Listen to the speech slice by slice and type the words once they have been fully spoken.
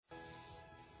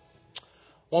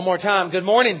One more time, good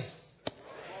morning.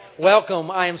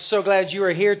 Welcome. I am so glad you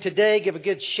are here today. Give a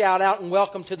good shout out and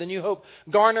welcome to the New Hope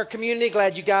Garner community.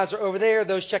 Glad you guys are over there.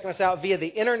 Those checking us out via the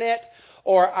internet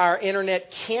or our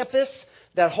internet campus,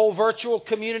 that whole virtual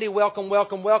community, welcome,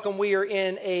 welcome, welcome. We are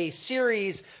in a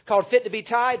series called Fit to be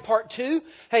Tied, Part 2.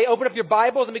 Hey, open up your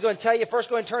Bibles. Let me go and tell you. First,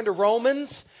 go and turn to Romans.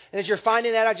 And as you're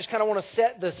finding that, I just kind of want to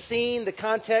set the scene, the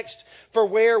context for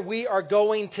where we are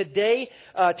going today.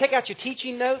 Take out your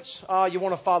teaching notes. You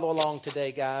want to follow along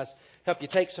today, guys. Help you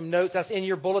take some notes. That's in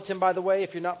your bulletin, by the way.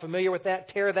 If you're not familiar with that,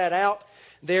 tear that out.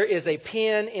 There is a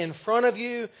pen in front of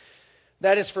you.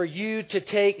 That is for you to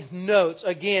take notes.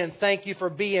 Again, thank you for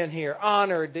being here.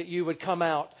 Honored that you would come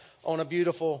out on a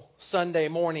beautiful Sunday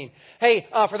morning. Hey,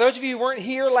 for those of you who weren't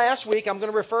here last week, I'm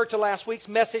going to refer to last week's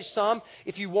message some.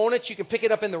 If you want it, you can pick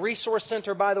it up in the Resource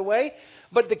Center, by the way.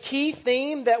 But the key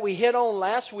theme that we hit on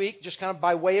last week, just kind of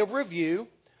by way of review,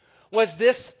 was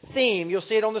this theme. You'll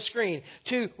see it on the screen.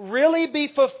 To really be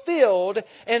fulfilled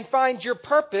and find your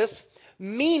purpose,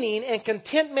 meaning, and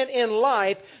contentment in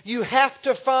life, you have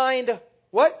to find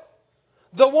what?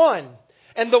 The one.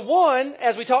 And the one,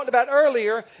 as we talked about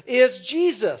earlier, is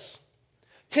Jesus.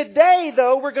 Today,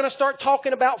 though, we're going to start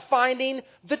talking about finding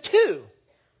the two.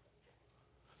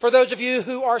 For those of you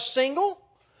who are single,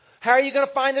 how are you going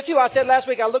to find the two? I said last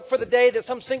week, I look for the day that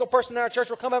some single person in our church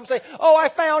will come up and say, oh, I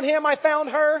found him, I found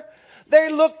her.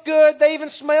 They look good, they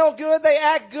even smell good, they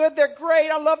act good, they're great,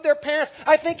 I love their parents.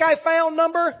 I think I found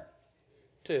number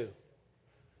two.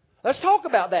 Let's talk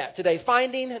about that today,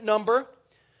 finding number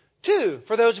two.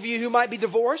 For those of you who might be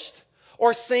divorced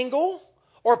or single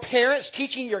or parents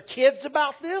teaching your kids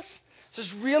about this, this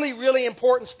is really, really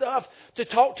important stuff to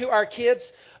talk to our kids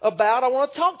about. I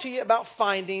want to talk to you about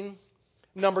finding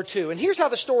number two. And here's how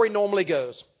the story normally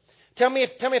goes. Tell me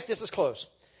if this is close.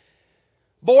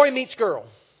 Boy meets girl.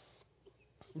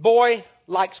 Boy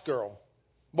likes girl.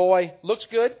 Boy looks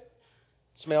good,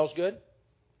 smells good,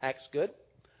 acts good.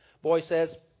 Boy says,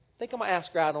 I think I'm going to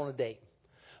ask her out on a date.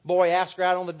 Boy asks her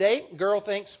out on the date. Girl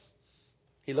thinks,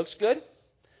 he looks good,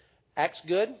 acts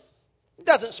good,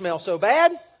 doesn't smell so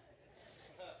bad.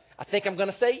 I think I'm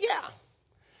going to say yeah.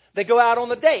 They go out on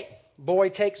the date. Boy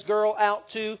takes girl out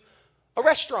to a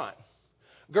restaurant.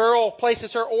 Girl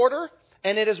places her order,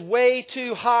 and it is way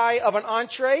too high of an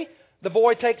entree. The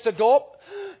boy takes a gulp.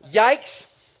 Yikes.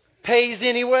 Pays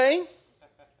anyway.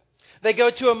 They go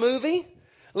to a movie.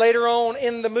 Later on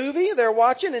in the movie, they're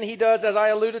watching, and he does, as I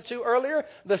alluded to earlier,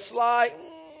 the sly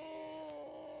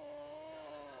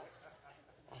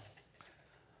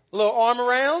little arm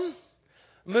around.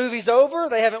 Movie's over.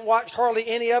 They haven't watched hardly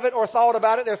any of it or thought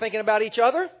about it. They're thinking about each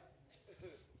other.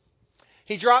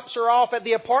 He drops her off at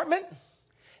the apartment,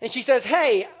 and she says,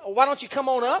 hey, why don't you come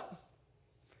on up?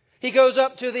 He goes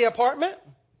up to the apartment.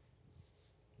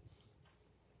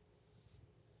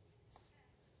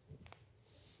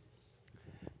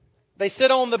 They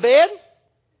sit on the bed.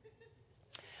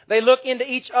 They look into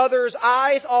each other's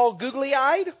eyes, all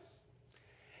googly-eyed.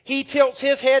 He tilts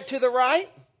his head to the right.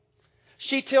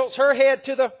 She tilts her head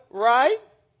to the right.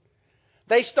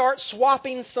 They start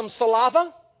swapping some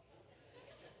saliva.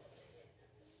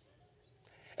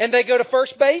 And they go to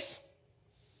first base,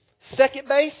 second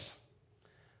base,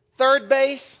 third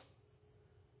base,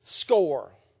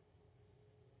 score.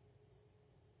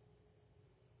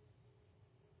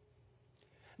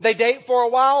 They date for a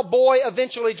while. Boy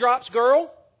eventually drops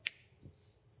girl.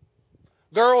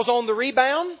 Girl's on the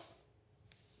rebound.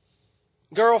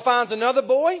 Girl finds another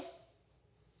boy.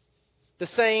 The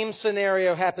same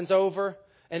scenario happens over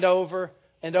and over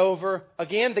and over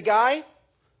again. The guy,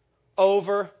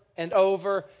 over and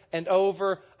over and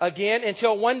over again,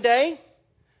 until one day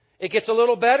it gets a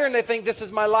little better and they think, this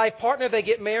is my life partner. They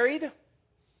get married.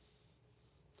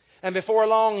 And before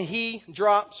long, he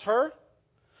drops her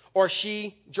or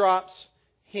she drops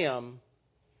him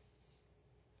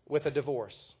with a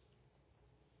divorce.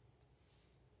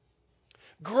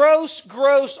 Gross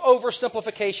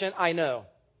oversimplification, I know.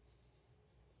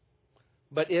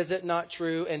 But is it not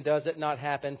true, and does it not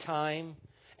happen time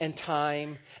and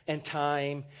time and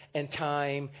time and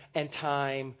time and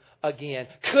time again?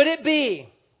 Could it be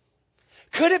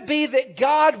that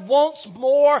God wants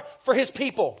more for His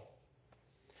people?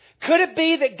 Could it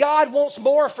be that God wants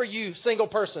more for you, single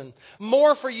person,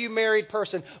 more for you, married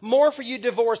person, more for you,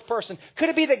 divorced person? Could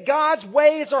it be that God's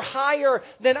ways are higher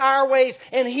than our ways,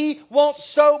 and He wants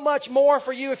so much more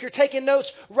for you? If you're taking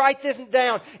notes, write this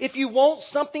down. If you want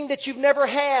something that you've never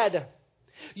had,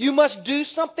 you must do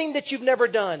something that you've never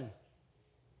done.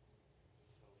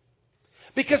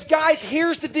 Because guys,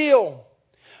 here's the deal.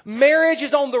 Marriage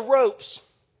is on the ropes.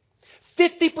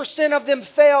 50% of them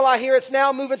fail. I hear it's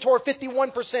now moving toward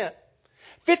 51%.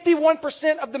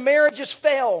 51% of the marriages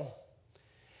fail.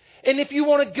 And if you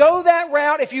want to go that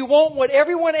route, if you want what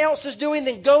everyone else is doing,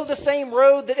 then go the same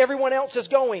road that everyone else is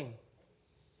going.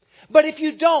 But if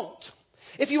you don't,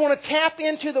 if you want to tap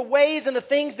into the ways and the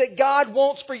things that God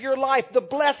wants for your life, the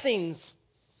blessings,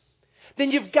 then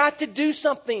you've got to do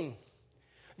something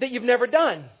that you've never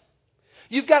done.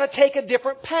 You've got to take a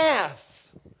different path.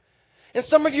 And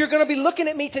some of you are going to be looking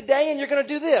at me today and you're going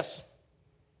to do this.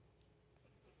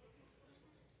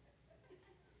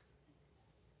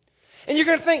 And you're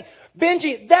going to think,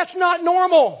 Benji, that's not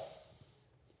normal.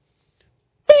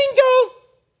 Bingo!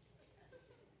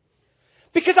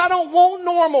 Because I don't want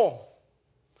normal.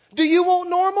 Do you want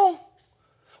normal?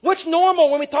 What's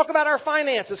normal when we talk about our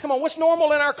finances? Come on, what's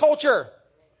normal in our culture?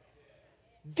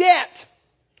 Debt.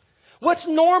 What's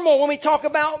normal when we talk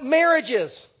about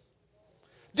marriages?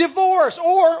 Divorce.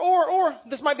 Or,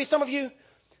 this might be some of you,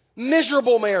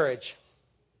 miserable marriage.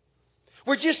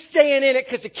 We're just staying in it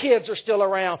because the kids are still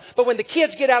around. But when the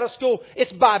kids get out of school,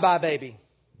 it's bye-bye, baby.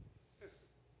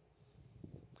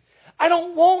 I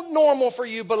don't want normal for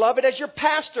you, beloved, as your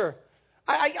pastor.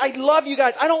 I love you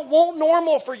guys. I don't want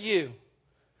normal for you.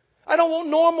 I don't want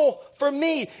normal for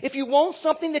me. If you want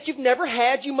something that you've never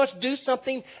had, you must do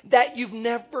something that you've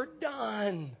never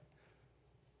done.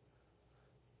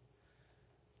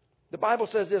 The Bible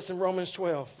says this in Romans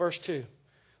 12, verse 2.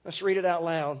 Let's read it out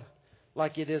loud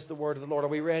like it is the word of the Lord. Are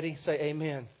we ready? Say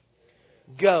amen.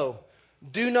 Go.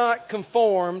 Do not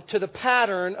conform to the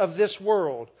pattern of this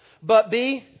world, but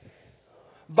be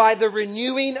by the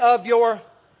renewing of your...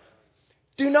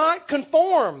 Do not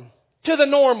conform to the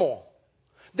normal.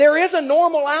 There is a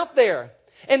normal out there,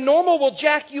 and normal will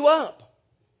jack you up.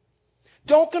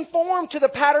 Don't conform to the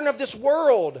pattern of this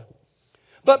world,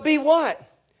 but be what?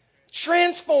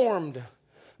 Transformed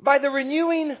by the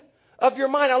renewing of your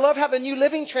mind. I love how the New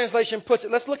Living Translation puts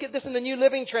it. Let's look at this in the New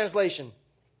Living Translation.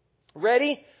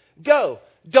 Ready? Go.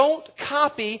 Don't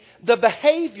copy the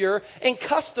behavior and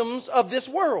customs of this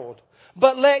world,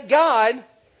 but let God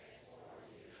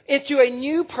into a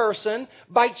new person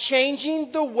by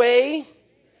changing the way.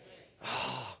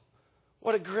 Oh,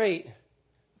 what a great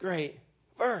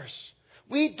verse.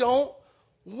 We don't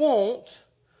want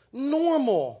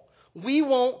normal. We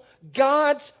want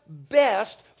God's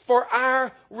best for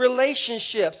our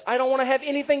relationships. I don't want to have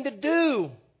anything to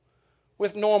do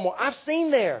with normal. I've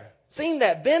seen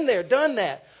that, been there, done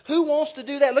that. Who wants to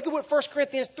do that? Look at what 1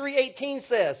 Corinthians 3:18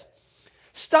 says.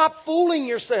 Stop fooling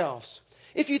yourselves.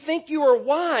 If you think you are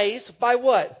wise by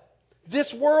what?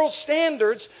 This world's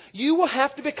standards, you will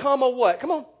have to become a what?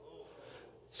 Come on.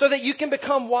 So that you can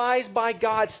become wise by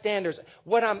God's standards.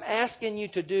 What I'm asking you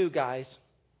to do, guys,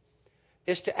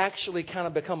 is to actually kind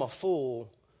of become a fool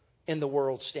in the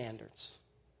world's standards.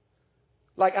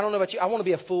 Like, I don't know about you, I want to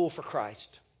be a fool for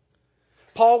Christ.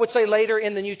 Paul would say later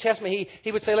in the New Testament,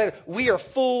 he would say later, we are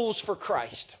fools for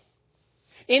Christ.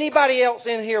 Anybody else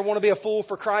in here want to be a fool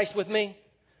for Christ with me?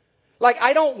 Like,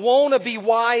 I don't want to be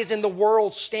wise in the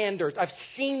world's standards. I've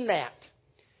seen that.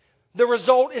 The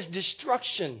result is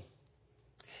destruction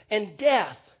and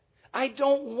death. I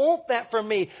don't want that for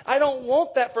me. I don't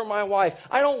want that for my wife.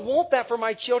 I don't want that for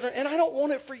my children. And I don't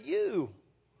want it for you.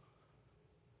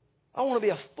 I want to be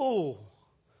a fool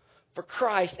for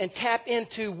Christ and tap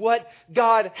into what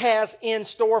God has in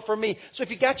store for me. So if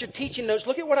you got your teaching notes,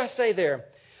 look at what I say there.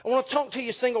 I want to talk to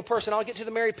you, single person. I'll get to the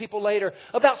married people later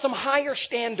about some higher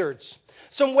standards,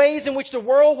 some ways in which the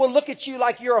world will look at you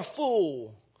like you're a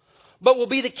fool, but will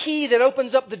be the key that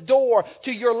opens up the door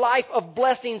to your life of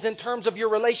blessings in terms of your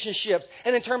relationships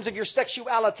and in terms of your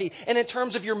sexuality and in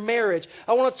terms of your marriage.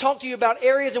 I want to talk to you about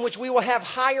areas in which we will have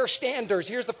higher standards.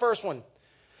 Here's the first one.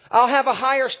 I'll have a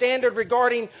higher standard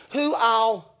regarding who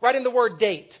I'll, write in the word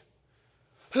date,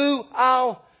 who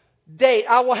I'll date.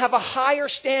 I will have a higher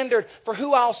standard for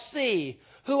who I'll see,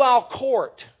 who I'll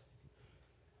court,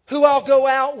 who I'll go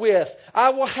out with. I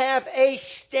will have a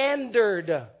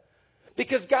standard.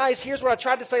 Because, guys, here's what I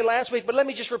tried to say last week, but let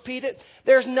me just repeat it.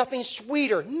 There's nothing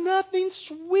sweeter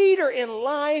in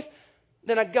life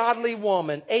than a godly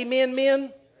woman. Amen,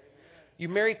 men? You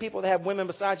married people that have women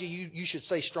beside you, you should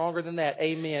say stronger than that.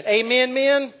 Amen. Amen,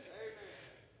 men?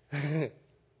 Amen.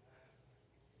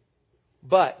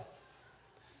 But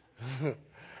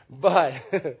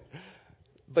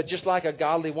just like a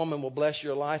godly woman will bless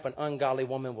your life, an ungodly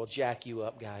woman will jack you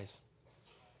up, guys.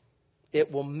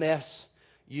 It will mess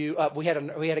you up. We had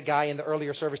a guy in the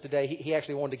earlier service today. He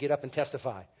actually wanted to get up and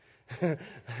testify.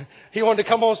 He wanted to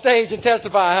come on stage and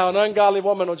testify how an ungodly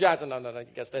woman will jack. No, you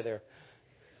got to stay there.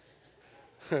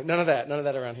 None of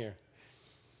that around here.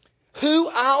 Who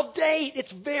I'll date.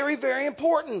 It's very, very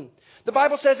important. The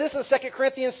Bible says this in 2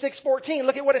 Corinthians 6:14.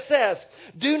 Look at what it says.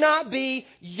 Do not be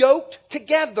yoked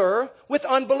together with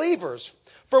unbelievers.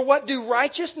 For what do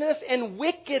righteousness and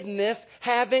wickedness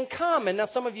have in common? Now,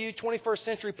 some of you 21st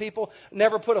century people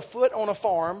never put a foot on a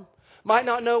farm, might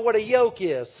not know what a yoke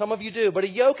is. Some of you do. But a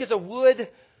yoke is a wood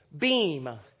beam.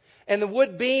 And the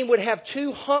wood beam would have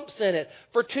two humps in it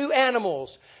for two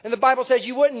animals. And the Bible says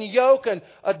you wouldn't yoke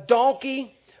a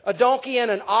donkey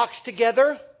and an ox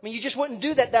together. I mean, you just wouldn't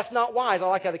do that. That's not wise. I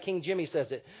like how the King Jimmy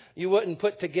says it. You wouldn't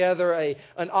put together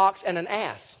an ox and an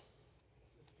ass.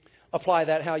 Apply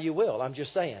that how you will. I'm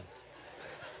just saying.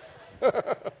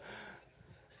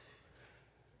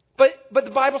 But the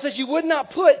Bible says you would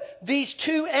not put these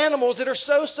two animals that are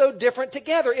so different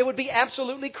together. It would be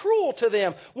absolutely cruel to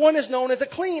them. One is known as a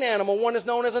clean animal. One is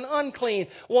known as an unclean.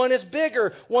 One is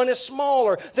bigger. One is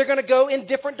smaller. They're going to go in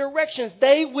different directions.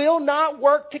 They will not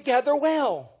work together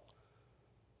well.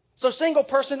 So single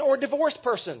person or divorced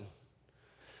person.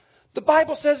 The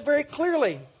Bible says very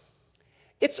clearly,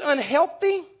 it's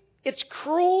unhealthy, it's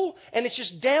cruel, and it's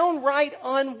just downright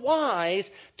unwise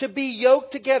to be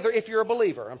yoked together if you're a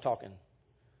believer, I'm talking,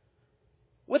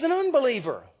 with an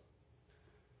unbeliever.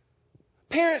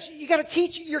 Parents, you got to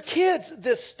teach your kids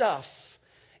this stuff.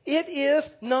 It is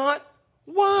not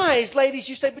wise. Ladies,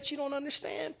 you say, but you don't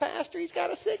understand, Pastor, he's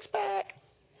got a six-pack.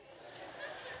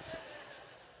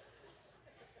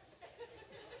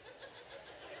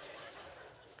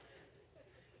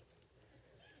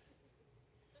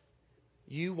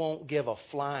 You won't give a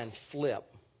flying flip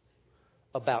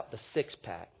about the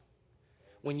six-pack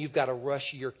when you've got to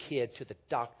rush your kid to the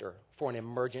doctor for an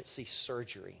emergency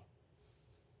surgery.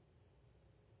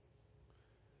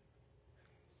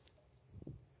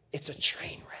 It's a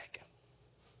train wreck.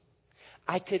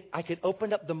 I could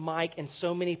open up the mic and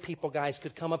so many people, guys,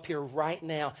 could come up here right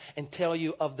now and tell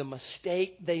you of the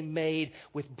mistake they made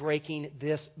with breaking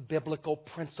this biblical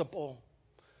principle.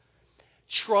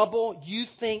 Trouble, you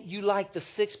think you like the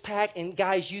six-pack, and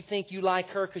guys, you think you like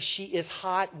her because she is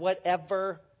hot,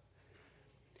 whatever.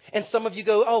 And some of you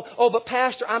go, oh, but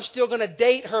Pastor, I'm still going to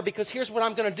date her because here's what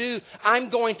I'm going to do. I'm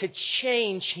going to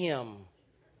change him.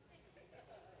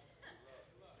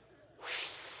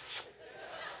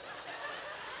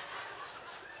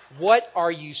 What are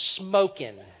you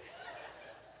smoking?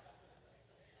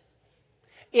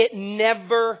 It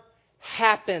never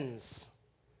happens.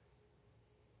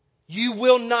 You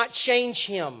will not change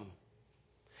him.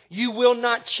 You will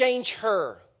not change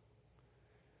her.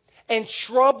 And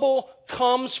trouble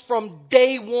comes from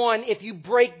day one if you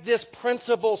break this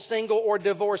principle, single or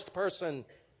divorced person.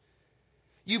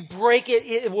 You break it,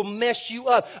 it will mess you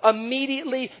up.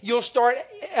 Immediately, you'll start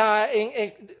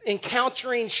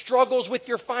encountering struggles with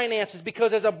your finances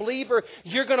because as a believer,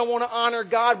 you're going to want to honor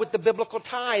God with the biblical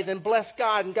tithe and bless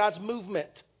God and God's movement.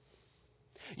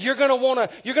 You're going to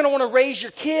want to raise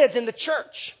your kids in the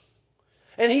church,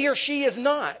 and he or she is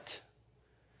not.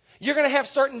 You're going to have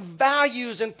certain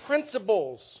values and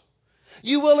principles.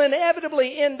 You will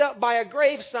inevitably end up by a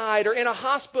graveside or in a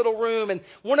hospital room, and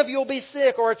one of you will be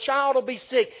sick or a child will be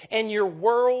sick, and you're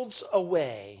worlds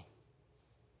away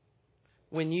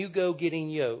when you go getting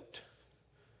yoked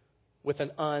with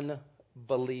an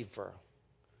unbeliever.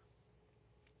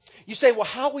 You say, well,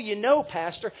 how will you know,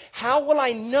 Pastor? How will I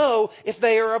know if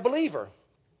they are a believer?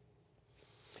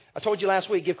 I told you last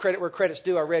week, give credit where credit's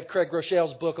due. I read Craig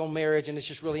Groeschel's book on marriage, and it's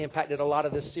just really impacted a lot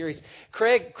of this series.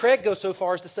 Craig goes so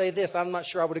far as to say this. I'm not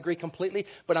sure I would agree completely,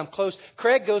 but I'm close.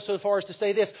 Craig goes so far as to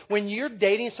say this. When you're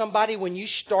dating somebody, when you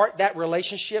start that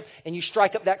relationship and you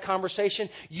strike up that conversation,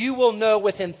 you will know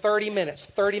within 30 minutes,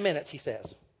 he says,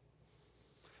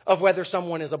 of whether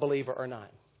someone is a believer or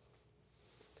not.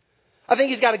 I think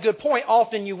he's got a good point.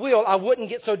 Often you will. I wouldn't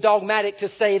get so dogmatic to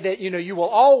say that, you will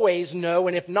always know,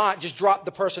 and if not, just drop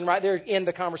the person right there in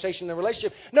the conversation, the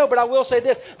relationship. No, but I will say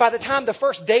this. By the time the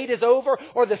first date is over,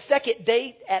 or the second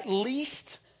date at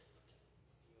least,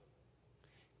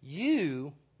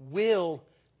 you will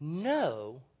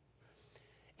know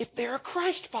if they're a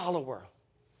Christ follower.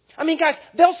 I mean, guys,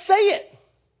 they'll say it.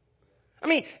 I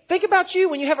mean, think about you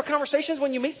when you have a conversation,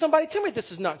 when you meet somebody. Tell me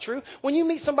this is not true. When you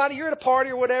meet somebody, you're at a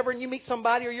party or whatever, and you meet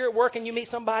somebody, or you're at work and you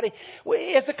meet somebody.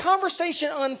 As the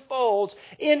conversation unfolds,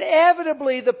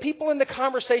 inevitably the people in the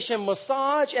conversation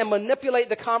massage and manipulate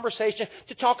the conversation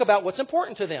to talk about what's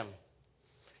important to them.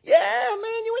 Yeah,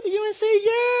 man, you went to UNC?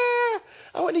 Yeah,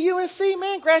 I went to UNC,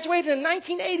 man. Graduated in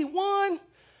 1981.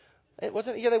 It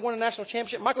wasn't. Yeah, they won a national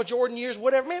championship. Michael Jordan years,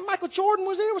 whatever. Man, Michael Jordan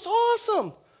was there. It was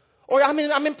awesome. Or I'm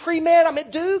in pre-med, I'm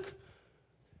at Duke,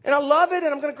 and I love it,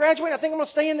 and I'm going to graduate. I think I'm going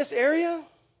to stay in this area.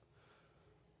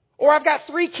 Or I've got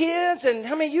 3 kids, and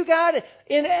how many you got?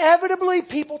 Inevitably,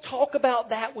 people talk about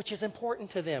that which is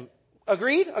important to them.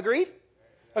 Agreed? Agreed?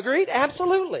 Agreed?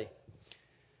 Absolutely.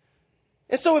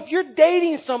 And so if you're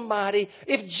dating somebody,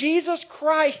 if Jesus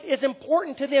Christ is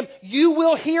important to them, you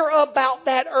will hear about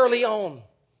that early on.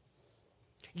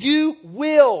 You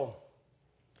will.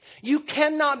 You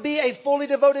cannot be a fully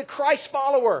devoted Christ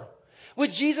follower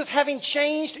with Jesus having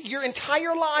changed your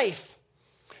entire life,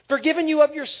 forgiven you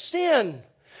of your sin,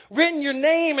 written your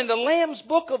name in the Lamb's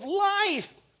book of life.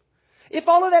 If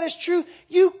all of that is true,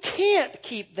 you can't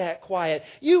keep that quiet.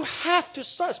 You have to,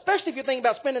 especially if you're thinking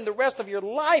about spending the rest of your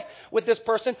life with this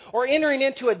person or entering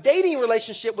into a dating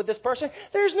relationship with this person,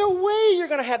 there's no way you're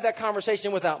going to have that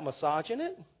conversation without massaging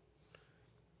it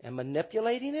and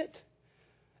manipulating it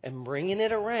and bringing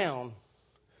it around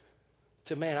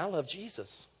to, man, I love Jesus.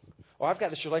 Or I've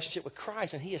got this relationship with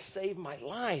Christ and He has saved my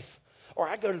life. Or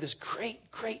I go to this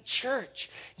great, great church.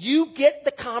 You get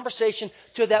the conversation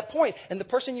to that point, and the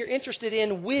person you're interested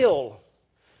in will.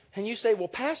 And you say, well,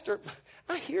 Pastor,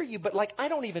 I hear you, but I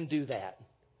don't even do that.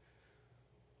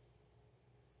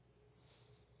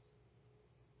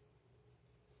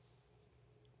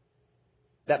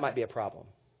 That might be a problem.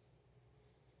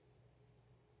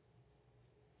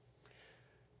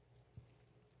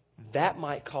 That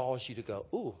might cause you to go,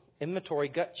 ooh, inventory,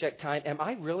 gut check time. Am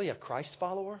I really a Christ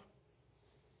follower?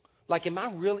 Am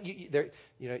I really,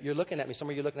 you're looking at me, some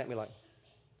of you are looking at me like.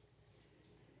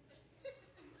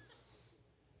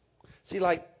 See,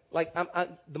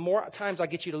 the more times I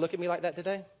get you to look at me like that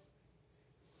today,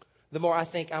 the more I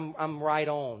think I'm right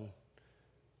on.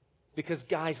 Because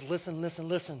guys,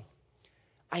 listen.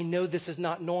 I know this is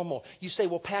not normal. You say,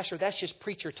 well, Pastor, that's just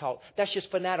preacher talk. That's just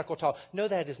fanatical talk. No,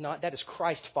 that is not. That is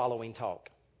Christ following talk.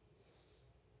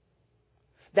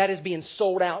 That is being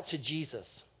sold out to Jesus.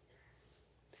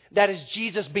 That is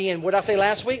Jesus being, what did I say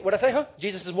last week? What did I say,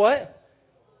 Jesus is what?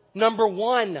 Number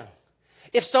one.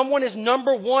 If someone is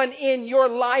number one in your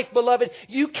life, beloved,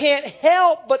 you can't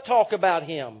help but talk about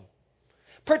Him.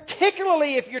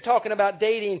 Particularly if you're talking about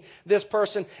dating this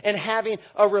person and having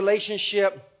a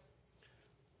relationship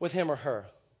with him or her.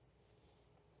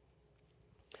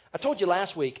 I told you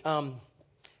last week how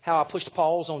I pushed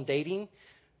pause on dating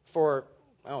for,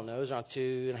 I don't know, it was around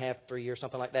 2.5, 3 years,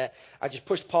 something like that. I just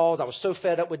pushed pause. I was so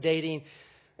fed up with dating.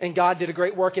 And God did a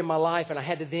great work in my life. And I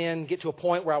had to then get to a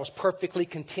point where I was perfectly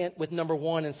content with number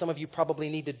one. And some of you probably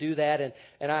need to do that.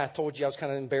 And I told you I was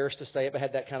kind of embarrassed to say it, but I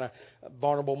had that kind of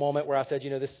vulnerable moment where I said,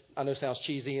 this I know sounds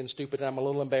cheesy and stupid, and I'm a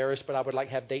little embarrassed, but I would like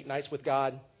to have date nights with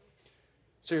God.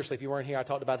 Seriously, if you weren't here, I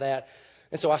talked about that.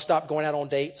 And so I stopped going out on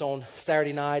dates on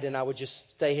Saturday night, and I would just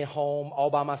stay at home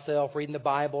all by myself, reading the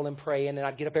Bible and praying. And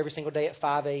I'd get up every single day at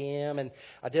 5 a.m., and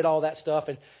I did all that stuff.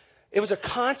 And it was a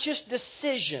conscious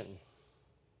decision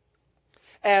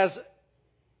as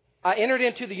I entered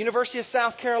into the University of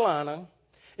South Carolina.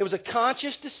 It was a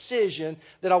conscious decision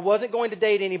that I wasn't going to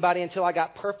date anybody until I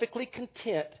got perfectly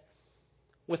content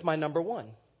with my number one.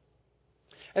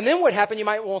 And then what happened, you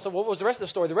might want to say, what was the rest of the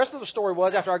story? The rest of the story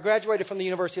was after I graduated from the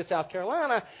University of South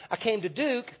Carolina, I came to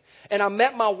Duke, and I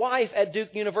met my wife at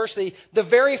Duke University the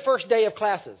very first day of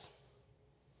classes.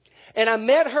 And I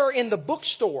met her in the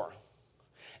bookstore.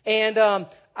 And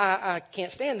I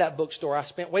can't stand that bookstore. I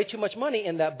spent way too much money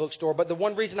in that bookstore. But the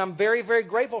one reason I'm very, very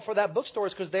grateful for that bookstore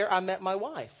is because there I met my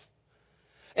wife.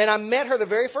 And I met her the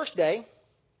very first day.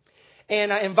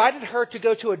 And I invited her to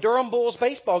go to a Durham Bulls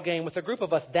baseball game with a group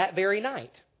of us that very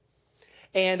night.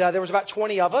 And there was about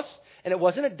 20 of us, and it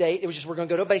wasn't a date. It was just we're going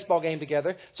to go to a baseball game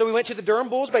together. So we went to the Durham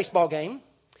Bulls baseball game,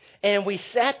 and we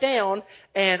sat down,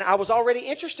 and I was already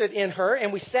interested in her,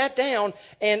 and we sat down,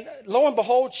 and lo and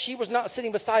behold, she was not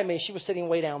sitting beside me. She was sitting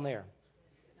way down there.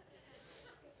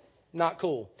 Not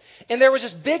cool. And there was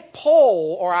this big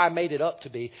pole, or I made it up to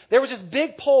be, there was this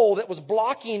big pole that was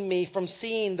blocking me from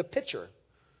seeing the pitcher.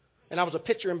 And I was a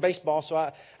pitcher in baseball, so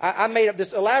I made up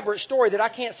this elaborate story that I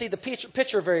can't see the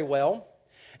pitcher very well.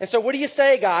 And so what do you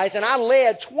say, guys? And I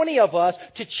led 20 of us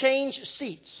to change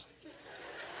seats.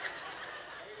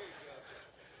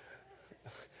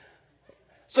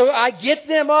 So I get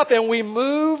them up, and we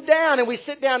move down, and we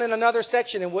sit down in another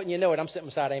section, and wouldn't you know it, I'm sitting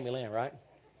beside Amy Lynn, right?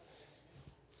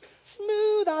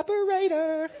 Smooth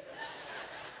operator.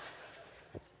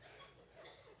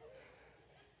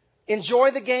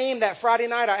 Enjoy the game. That Friday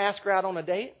night, I asked her out on a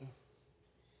date.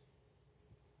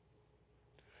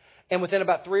 And within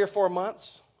about 3 or 4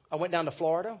 months, I went down to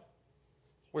Florida,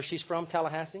 where she's from,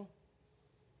 Tallahassee.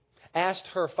 Asked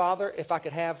her father if I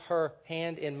could have her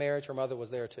hand in marriage. Her mother was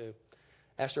there too.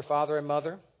 Asked her father and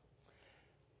mother.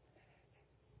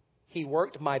 He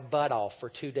worked my butt off for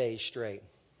 2 days straight.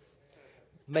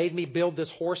 made me build this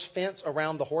horse fence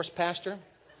around the horse pasture.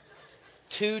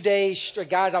 2 days straight.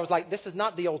 Guys, I was like, this is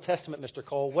not the Old Testament, Mr.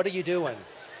 Cole. What are you doing?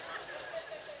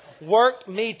 Worked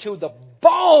me to the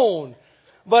bone.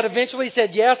 But eventually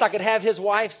said yes, I could have his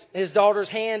daughter's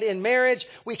hand in marriage.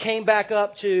 We came back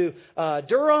up to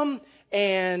Durham,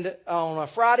 and on a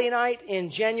Friday night in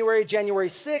January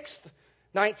 6th,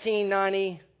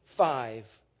 1995,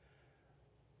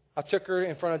 I took her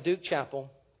in front of Duke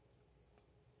Chapel,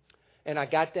 and I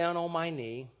got down on my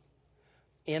knee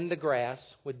in the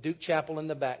grass with Duke Chapel in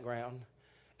the background,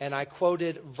 and I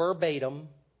quoted verbatim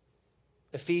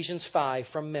Ephesians 5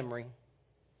 from memory.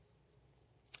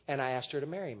 And I asked her to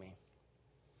marry me.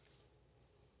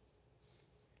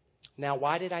 Now,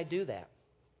 why did I do that?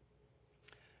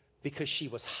 Because she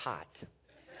was hot.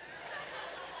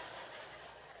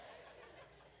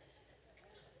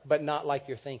 But not like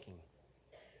you're thinking.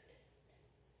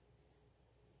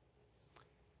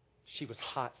 She was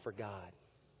hot for God.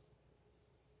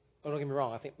 Oh, don't get me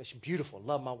wrong. I think she's beautiful.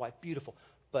 Love my wife. Beautiful.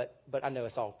 But I know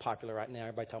it's all popular right now.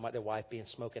 Everybody talking about their wife being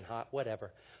smoking hot.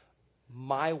 Whatever.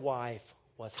 My wife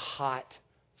was hot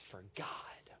for God.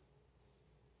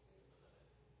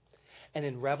 And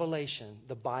in Revelation,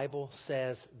 the Bible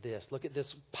says this. Look at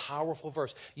this powerful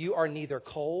verse. You are neither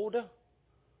cold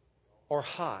or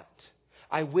hot.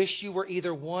 I wish you were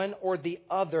either one or the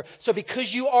other. So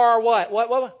because you are what?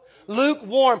 What?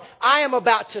 Lukewarm. I am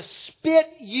about to spit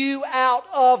you out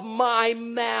of my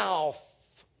mouth.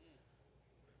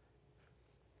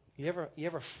 You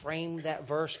ever frame that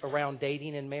verse around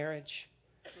dating and marriage?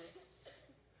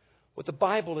 What the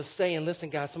Bible is saying, listen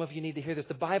guys, some of you need to hear this.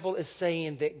 The Bible is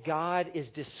saying that God is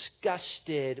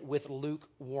disgusted with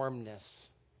lukewarmness.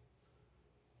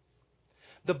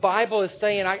 The Bible is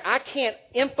saying, I can't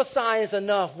emphasize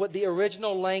enough what the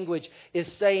original language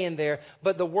is saying there,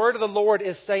 but the word of the Lord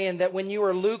is saying that when you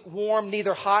are lukewarm,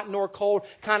 neither hot nor cold,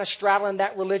 kind of straddling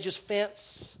that religious fence,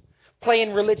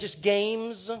 playing religious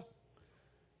games,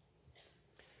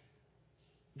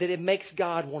 that it makes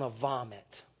God want to vomit.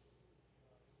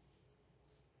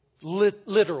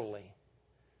 Literally.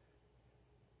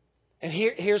 And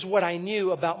here's what I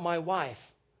knew about my wife.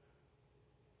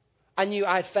 I knew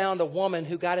I'd found a woman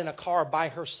who got in a car by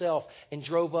herself and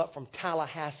drove up from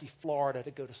Tallahassee, Florida to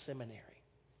go to seminary.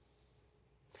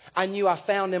 I knew I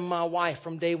found in my wife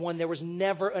from day one. There was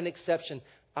never an exception.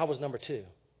 I was number 2.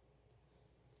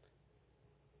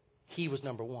 He was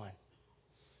number 1.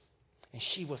 And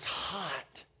she was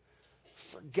hot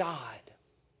for God.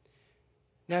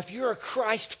 Now, if you're a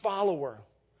Christ follower,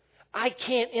 I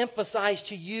can't emphasize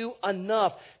to you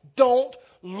enough, don't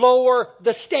lower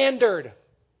the standard.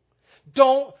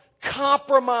 Don't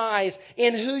compromise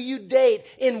in who you date,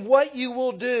 in what you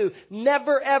will do.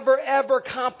 Never, ever, ever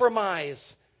compromise.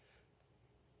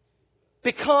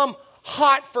 Become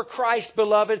hot for Christ,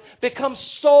 beloved. Become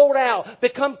sold out.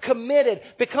 Become committed.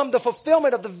 Become the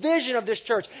fulfillment of the vision of this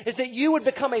church is that you would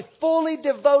become a fully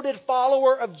devoted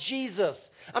follower of Jesus.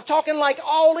 I'm talking like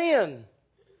all in.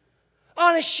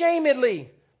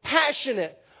 Unashamedly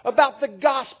passionate about the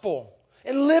gospel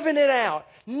and living it out.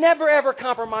 Never ever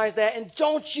compromise that. And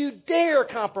don't you dare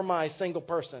compromise, single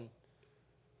person,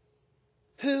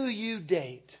 who you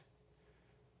date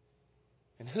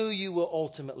and who you will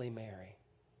ultimately marry.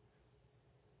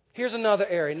 Here's another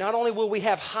area. Not only will we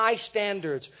have high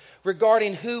standards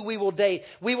regarding who we will date,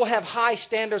 we will have high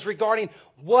standards regarding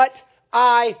what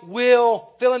I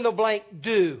will, fill in the blank,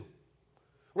 do.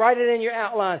 Write it in your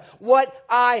outline. What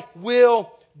I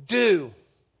will do.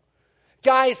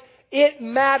 Guys, it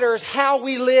matters how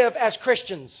we live as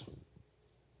Christians.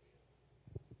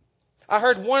 I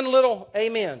heard one little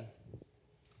amen.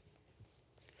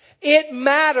 It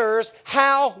matters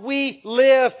how we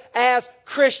live as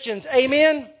Christians.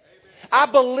 Amen? I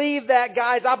believe that,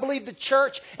 guys. I believe the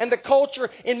church and the culture,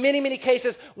 in many, many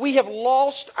cases, we have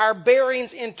lost our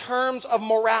bearings in terms of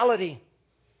morality,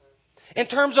 in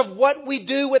terms of what we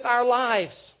do with our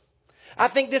lives. I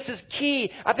think this is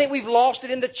key. I think we've lost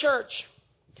it in the church.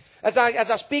 As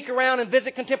I speak around and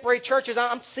visit contemporary churches,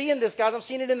 I'm seeing this, guys. I'm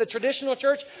seeing it in the traditional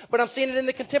church, but I'm seeing it in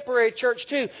the contemporary church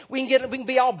too. We can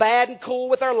be all bad and cool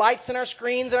with our lights and our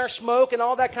screens and our smoke and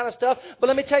all that kind of stuff. But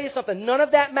let me tell you something. None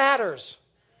of that matters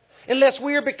unless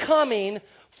we are becoming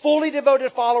fully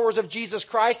devoted followers of Jesus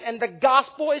Christ and the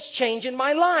gospel is changing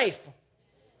my life.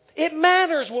 It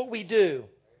matters what we do.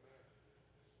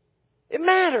 It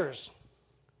matters.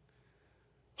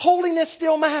 Holiness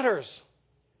still matters.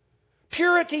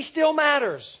 Purity still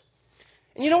matters.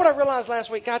 And you know what I realized last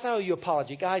week? Guys, I owe you an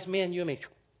apology. Guys, men, you and me.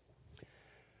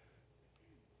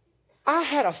 I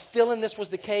had a feeling this was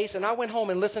the case, and I went home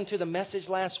and listened to the message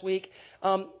last week.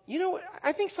 I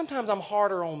think sometimes I'm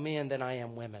harder on men than I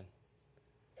am women.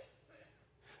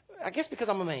 I guess because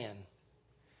I'm a man.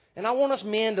 And I want us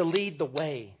men to lead the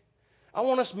way. I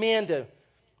want us men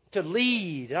to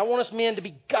lead. And I want us men to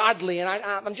be godly. And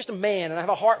I'm just a man, and I have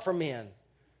a heart for men.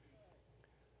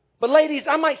 But ladies,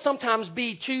 I might sometimes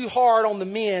be too hard on the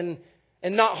men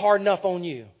and not hard enough on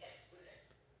you.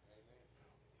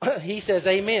 He says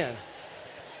amen.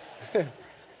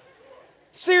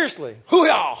 Seriously.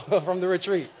 Hoo-yah from the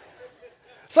retreat.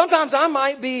 Sometimes I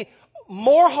might be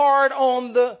more hard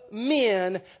on the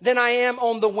men than I am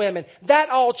on the women. That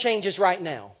all changes right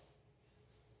now.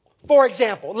 For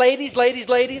example, ladies,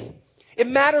 it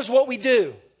matters what we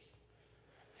do.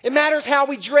 It matters how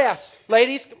we dress.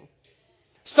 Ladies,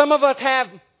 some of us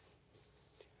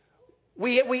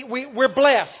we're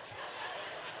blessed.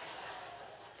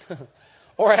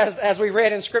 Or as we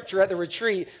read in Scripture at the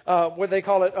retreat, what they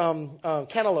call it,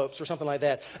 cantaloupes or something like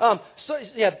that.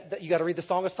 You got to read the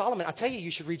Song of Solomon. I tell you,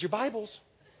 you should read your Bibles.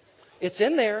 It's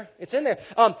in there. It's in there.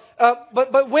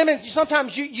 But women,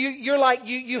 sometimes you're like,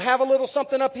 you have a little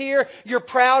something up here. You're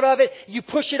proud of it. You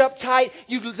push it up tight.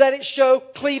 You let it show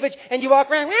cleavage, and you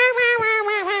walk around.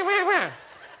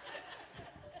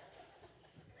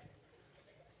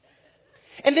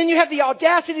 And then you have the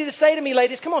audacity to say to me,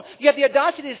 ladies, come on, you have the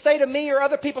audacity to say to me or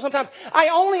other people sometimes, I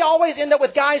only always end up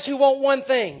with guys who want one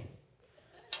thing.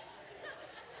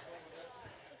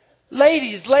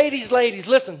 Ladies,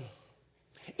 listen.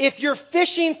 If you're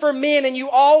fishing for men and you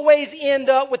always end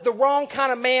up with the wrong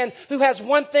kind of man who has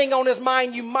one thing on his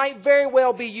mind, you might very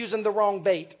well be using the wrong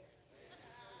bait.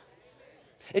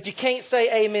 If you can't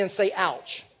say amen, say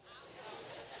ouch.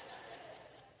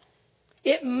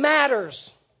 It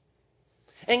matters.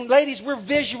 And ladies, we're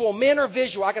visual. Men are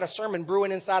visual. I got a sermon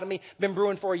brewing inside of me. Been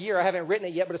brewing for a year. I haven't written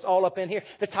it yet, but it's all up in here.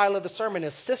 The title of the sermon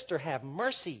is Sister Have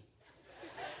Mercy.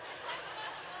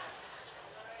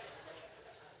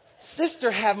 Sister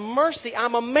have mercy.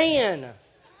 I'm a man.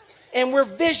 And we're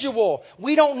visual.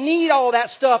 We don't need all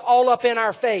that stuff all up in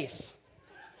our face.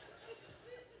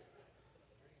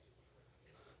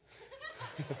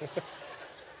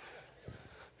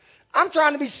 I'm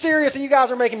trying to be serious and you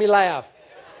guys are making me laugh.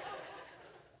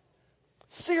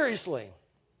 Seriously,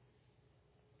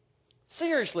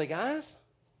 guys.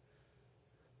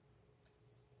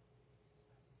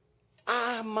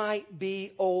 I might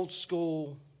be old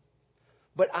school,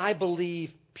 but I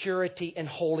believe purity and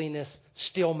holiness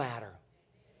still matter.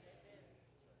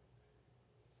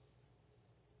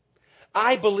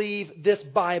 I believe this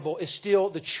Bible is still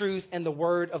the truth and the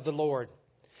word of the Lord.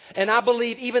 And I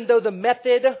believe even though the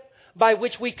method by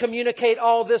which we communicate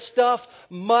all this stuff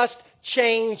must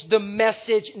change, the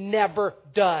message never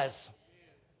does.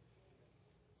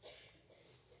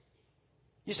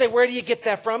 You say, where do you get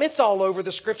that from? It's all over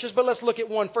the Scriptures, but let's look at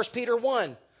one. 1 Peter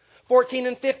 1, 14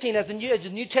 and 15, as the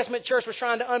New Testament church was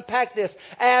trying to unpack this.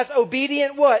 As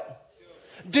obedient what?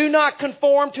 Do not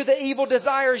conform to the evil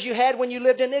desires you had when you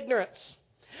lived in ignorance.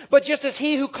 But just as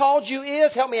He who called you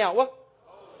is, help me out, what?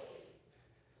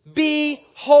 Be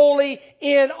holy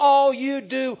in all you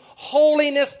do.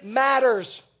 Holiness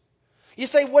matters. You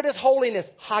say, what is holiness?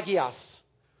 Hagios.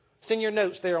 It's in your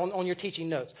notes there on your teaching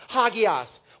notes. Hagios.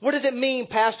 What does it mean,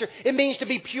 Pastor? It means to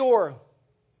be pure.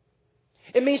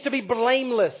 It means to be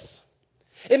blameless.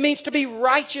 It means to be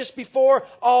righteous before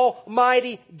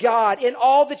Almighty God. In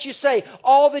all that you say,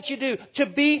 all that you do, to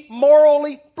be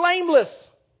morally blameless.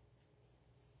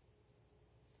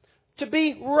 To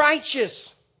be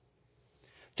righteous.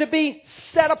 To be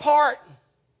set apart.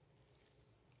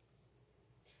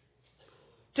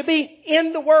 To be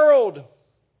in the world,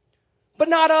 but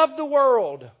not of the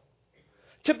world.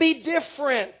 To be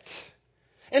different.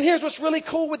 And here's what's really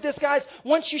cool with this, guys.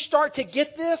 Once you start to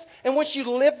get this, and once you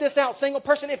live this out, single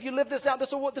person, if you live this out,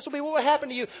 this will be what will happen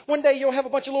to you. One day you'll have a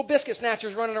bunch of little biscuit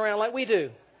snatchers running around like we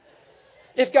do,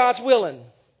 if God's willing.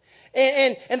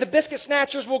 And the biscuit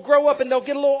snatchers will grow up and they'll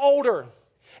get a little older.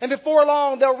 And before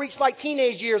long, they'll reach like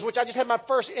teenage years, which I just had my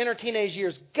first inner teenage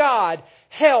years. God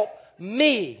help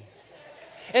me.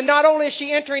 And not only is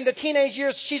she entering the teenage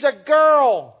years, she's a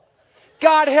girl.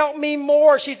 God help me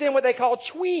more. She's in what they call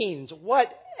tweens.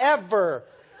 Whatever.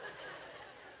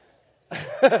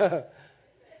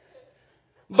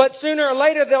 But sooner or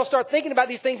later, they'll start thinking about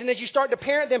these things. And as you start to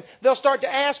parent them, they'll start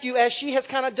to ask you, as she has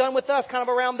kind of done with us, kind of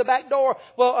around the back door,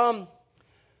 well,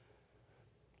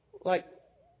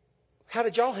 how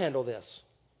did y'all handle this?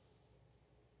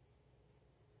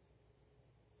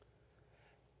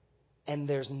 And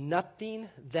there's nothing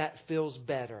that feels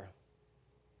better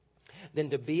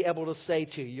than to be able to say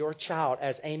to your child,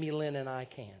 as Amy Lynn and I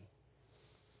can,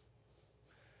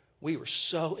 We were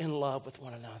so in love with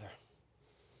one another.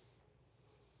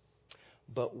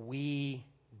 But we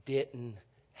didn't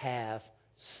have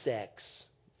sex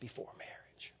before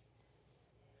marriage.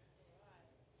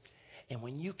 And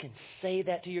when you can say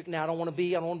that to your... Now, I don't want to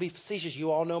be facetious.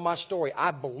 You all know my story.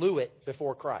 I blew it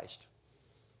before Christ.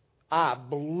 I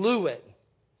blew it.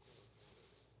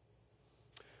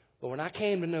 But when I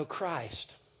came to know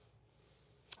Christ,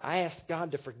 I asked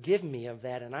God to forgive me of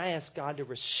that, and I asked God to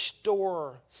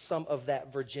restore some of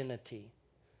that virginity.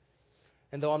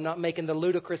 And though I'm not making the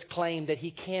ludicrous claim that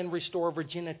He can restore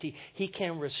virginity, He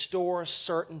can restore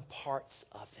certain parts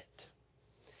of it.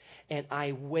 And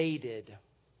I waited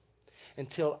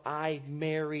until I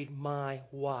married my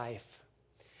wife.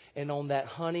 And on that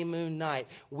honeymoon night,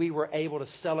 we were able to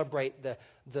celebrate the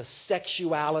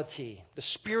sexuality, the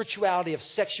spirituality of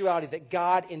sexuality that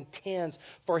God intends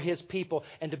for His people.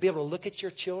 And to be able to look at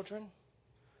your children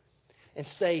and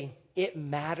say, it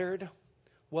mattered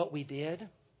what we did,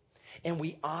 and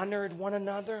we honored one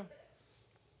another,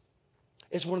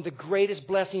 is one of the greatest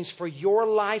blessings for your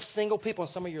life, single people.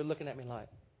 And some of you are looking at me like,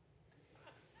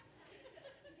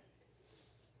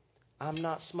 I'm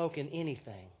not smoking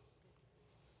anything.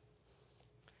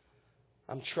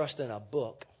 I'm trusting a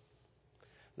book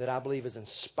that I believe is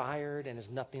inspired and is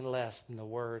nothing less than the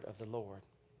Word of the Lord.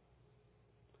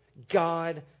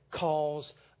 God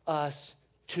calls us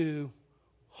to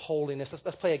holiness.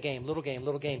 Let's play a game, little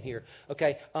game here.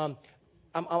 Okay, I'm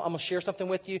going to share something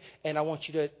with you, and I want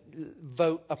you to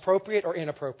vote appropriate or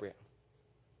inappropriate.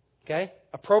 Okay,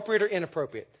 appropriate or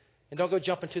inappropriate, and don't go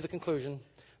jumping to the conclusion.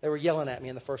 They were yelling at me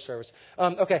in the first service.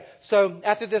 Okay, so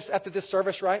after this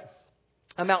service, right?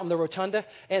 I'm out in the rotunda,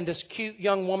 and this cute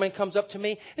young woman comes up to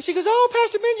me, and she goes, "Oh,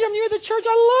 Pastor Benji, I'm new at the church.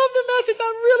 I love the message. I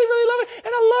really, really love it.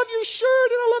 And I love your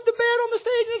shirt, and I love the bed on the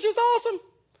stage, and it's just awesome."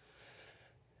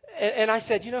 And I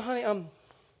said, "You know, honey,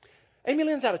 Amy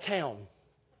Lynn's out of town.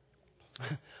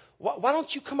 Why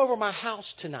don't you come over to my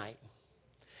house tonight?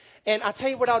 And I'll tell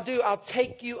you what I'll do. I'll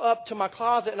take you up to my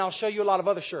closet, and I'll show you a lot of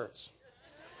other shirts."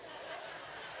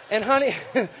 And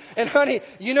honey,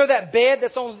 you know that bed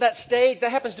that's on that stage?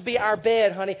 That happens to be our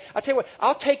bed, honey. I'll tell you what,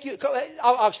 I'll take you,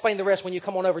 I'll explain the rest when you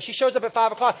come on over. She shows up at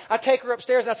 5 o'clock. I take her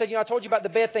upstairs, and I said, "You know, I told you about the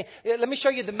bed thing. Let me show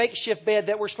you the makeshift bed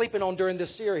that we're sleeping on during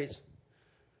this series."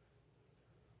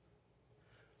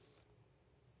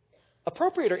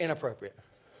 Appropriate or inappropriate?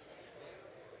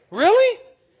 Really?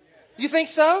 You think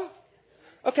so?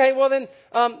 Okay, well then,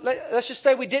 let's just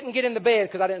say we didn't get in the bed,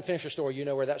 because I didn't finish the story. You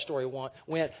know where that story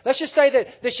went. Let's just say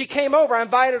that she came over. I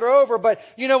invited her over, but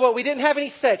you know what? We didn't have any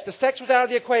sex. The sex was out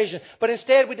of the equation. But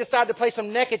instead, we decided to play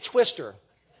some naked twister.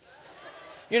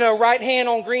 You know, right hand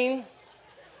on green,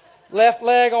 left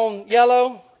leg on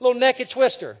yellow, little naked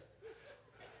twister.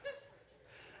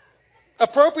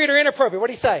 Appropriate or inappropriate? What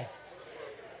do you say?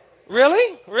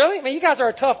 Really? Really? Man, you guys are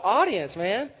a tough audience,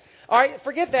 man. All right,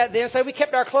 forget that then. Say we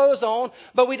kept our clothes on,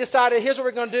 but we decided, here's what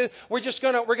we're going to do. We're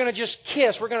going to just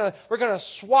kiss. We're going to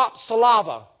swap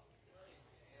saliva.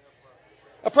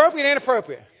 Appropriate and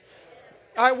inappropriate.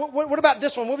 All right, what about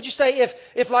this one? What would you say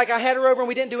if like I had her over and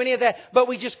we didn't do any of that, but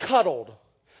we just cuddled?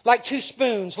 Like two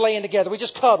spoons laying together. We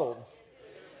just cuddled.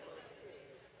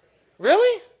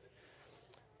 Really?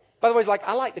 By the way, like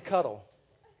I like to cuddle.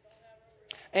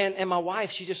 And my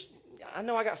wife, I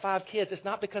know I got 5 kids. It's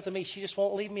not because of me. She just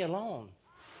won't leave me alone.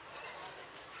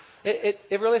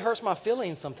 It really hurts my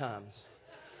feelings sometimes.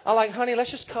 I'm like, "Honey, let's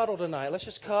just cuddle tonight. Let's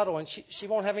just cuddle." And she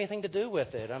won't have anything to do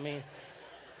with it. I mean,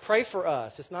 pray for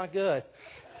us. It's not good.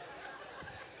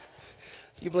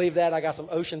 If you believe that, I got some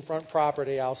oceanfront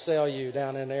property I'll sell you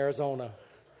down in Arizona.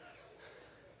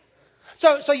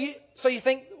 So you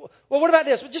think, well, what about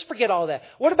this? Well, just forget all that.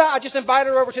 What about I just invited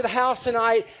her over to the house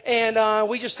tonight, and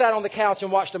we just sat on the couch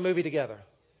and watched a movie together?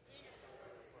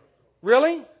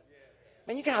 Really?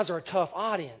 Man, you guys are a tough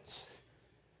audience.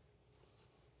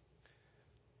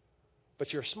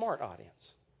 But you're a smart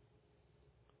audience.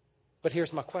 But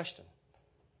here's my question.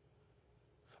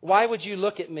 Why would you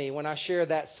look at me when I share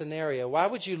that scenario? Why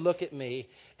would you look at me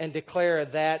and declare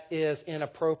that is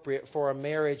inappropriate for a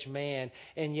married man,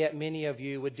 and yet many of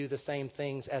you would do the same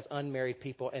things as unmarried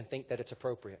people and think that it's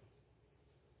appropriate?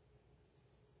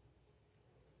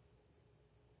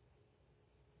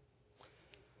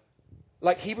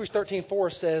 Like Hebrews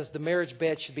 13:4 says, the marriage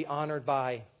bed should be honored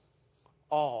by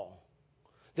all.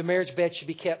 The marriage bed should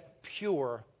be kept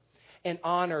pure and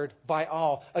honored by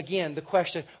all. Again, the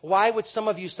question, why would some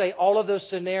of you say all of those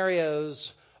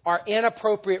scenarios are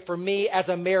inappropriate for me as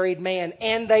a married man?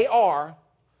 And they are.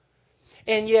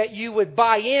 And yet you would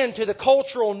buy into the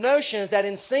cultural notions that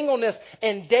in singleness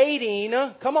and dating,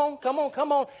 come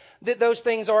on, that those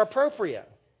things are appropriate.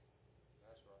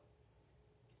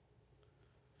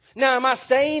 Now, am I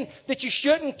saying that you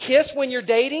shouldn't kiss when you're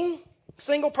dating a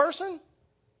single person?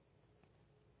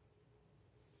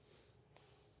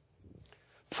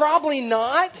 Probably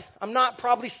not. I'm not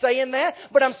probably saying that,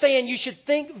 but I'm saying you should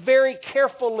think very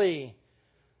carefully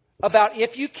about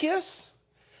if you kiss.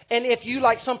 And if you,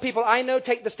 like some people I know,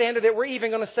 take the standard that we're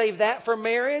even going to save that for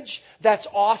marriage, that's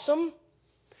awesome.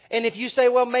 And if you say,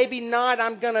 well, maybe not,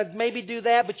 I'm going to maybe do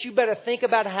that, but you better think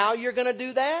about how you're going to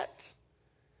do that.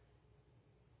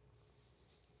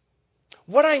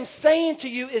 What I'm saying to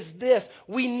you is this: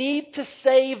 we need to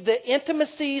save the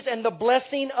intimacies and the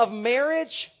blessing of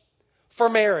marriage for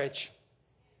marriage.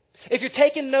 If you're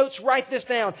taking notes, write this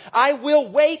down. I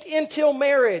will wait until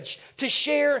marriage to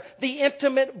share the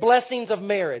intimate blessings of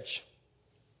marriage.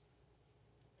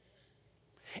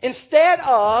 Instead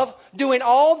of doing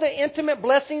all the intimate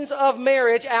blessings of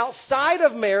marriage outside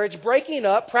of marriage, breaking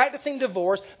up, practicing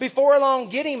divorce, before long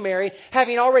getting married,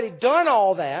 having already done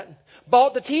all that,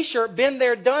 bought the t-shirt, been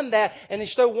there, done that, and you're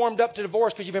so warmed up to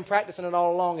divorce because you've been practicing it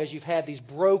all along as you've had these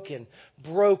broken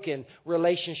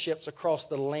relationships across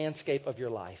the landscape of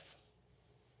your life.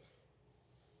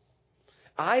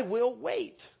 I will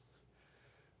wait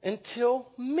until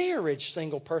marriage,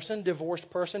 single person, divorced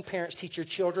person, parents teach your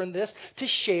children this, to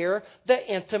share the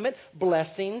intimate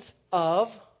blessings of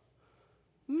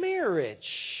marriage.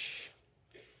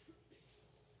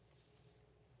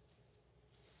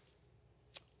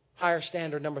 Higher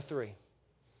standard number 3.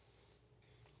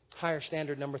 Higher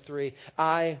standard number 3.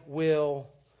 I will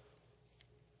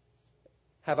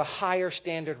have a higher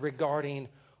standard regarding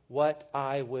what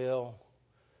I will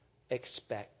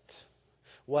expect.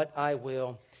 What I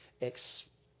will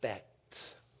expect.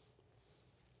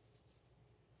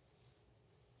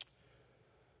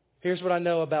 Here's what I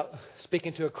know about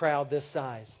speaking to a crowd this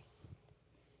size.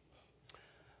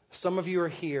 Some of you are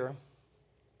here.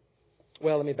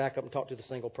 Well, let me back up and talk to the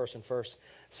single person first.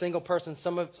 Single person,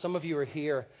 some of you are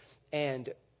here, and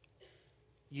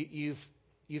you've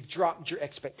dropped your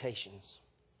expectations.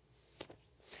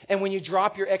 And when you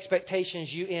drop your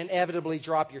expectations, you inevitably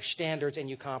drop your standards and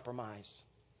you compromise.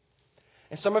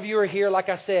 And some of you are here, like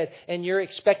I said, and you're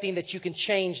expecting that you can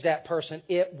change that person.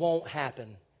 It won't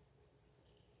happen.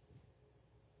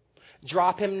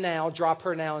 Drop him now, drop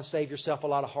her now, and save yourself a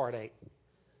lot of heartache.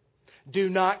 Do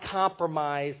not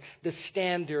compromise the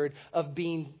standard of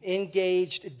being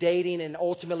engaged, dating, and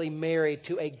ultimately married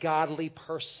to a godly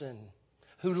person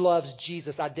who loves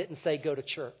Jesus. I didn't say go to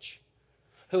church.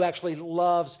 Who actually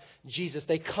loves Jesus.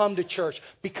 They come to church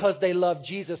because they love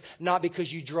Jesus, not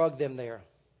because you drug them there.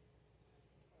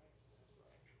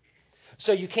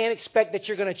 So you can't expect that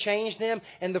you're going to change them.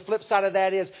 And the flip side of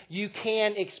that is you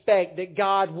can expect that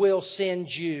God will send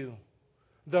you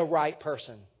the right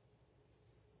person.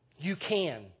 You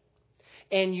can.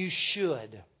 And you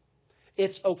should.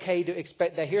 It's okay to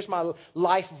expect that. Here's my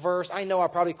life verse. I know I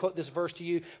probably quote this verse to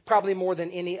you probably more than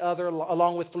any other,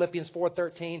 along with Philippians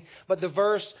 4:13. But the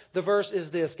verse is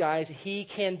this, guys. He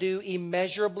can do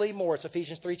immeasurably more. It's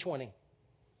Ephesians 3:20.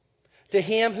 To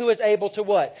him who is able to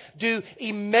what? Do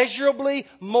immeasurably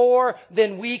more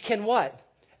than we can what?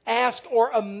 Ask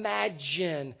or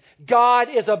imagine. God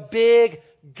is a big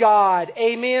God.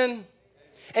 Amen?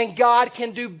 And God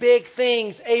can do big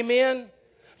things. Amen?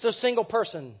 So single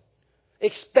person,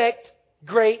 expect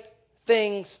great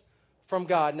things from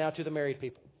God. Now to the married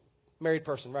people. Married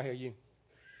person, right here, you.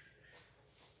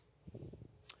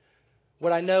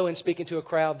 What I know in speaking to a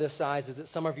crowd this size is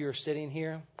that some of you are sitting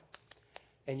here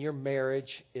and your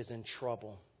marriage is in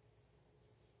trouble.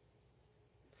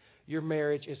 Your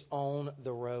marriage is on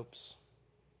the ropes.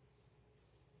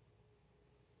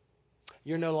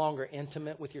 You're no longer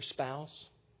intimate with your spouse.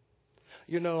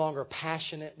 You're no longer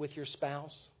passionate with your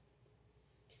spouse.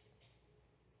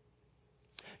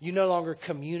 You no longer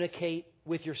communicate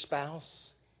with your spouse.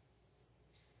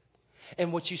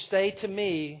 And what you say to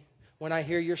me when I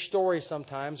hear your story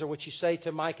sometimes, or what you say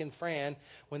to Mike and Fran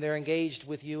when they're engaged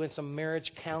with you in some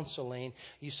marriage counseling,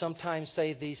 you sometimes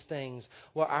say these things.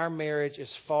 Well, our marriage is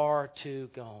far too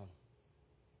gone.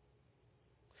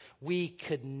 We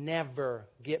could never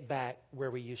get back where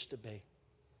we used to be.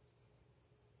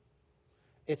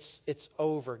 It's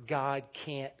over. God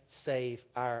can't save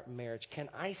our marriage. Can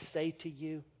I say to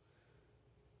you,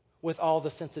 with all the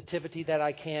sensitivity that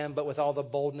I can, but with all the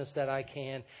boldness that I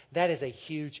can, that is a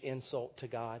huge insult to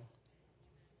God.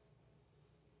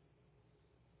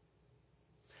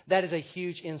 That is a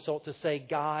huge insult to say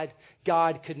God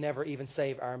could never even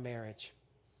save our marriage.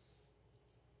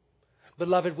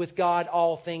 Beloved, with God,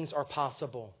 all things are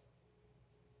possible.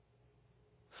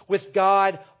 With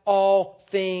God, all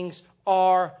things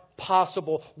are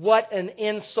possible. What an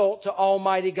insult to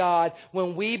Almighty God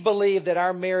when we believe that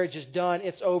our marriage is done,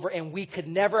 it's over, and we could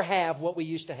never have what we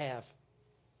used to have.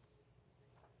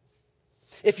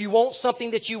 If you want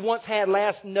something that you once had,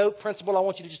 last note principle, I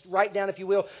want you to just write down, if you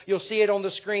will. You'll see it on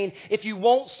the screen. If you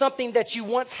want something that you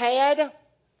once had,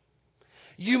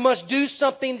 you must do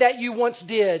something that you once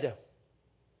did.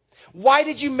 Why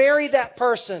did you marry that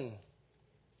person?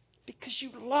 Because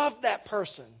you loved that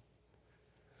person.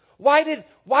 Why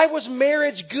was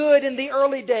marriage good in the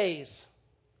early days?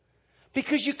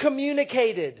 Because you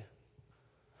communicated.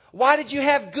 Why did you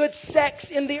have good sex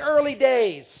in the early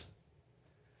days?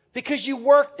 Because you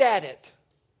worked at it.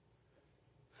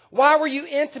 Why were you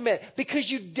intimate? Because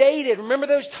you dated. Remember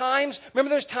those times?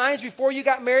 Remember those times before you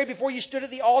got married, before you stood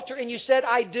at the altar and you said,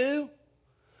 I do?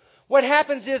 What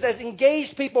happens is, as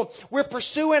engaged people, we're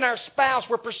pursuing our spouse.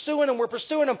 We're pursuing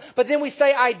them. But then we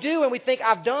say, I do, and we think,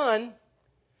 I've done.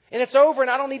 And it's over,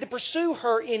 and I don't need to pursue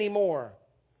her anymore.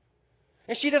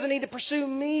 And she doesn't need to pursue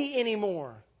me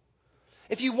anymore.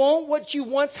 If you want what you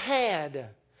once had,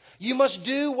 you must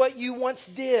do what you once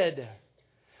did.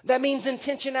 That means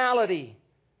intentionality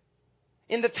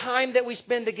in the time that we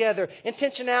spend together.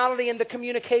 Intentionality in the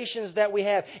communications that we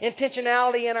have.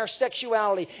 Intentionality in our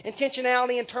sexuality.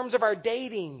 Intentionality in terms of our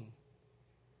dating.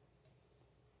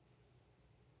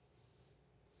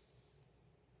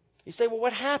 You say, well,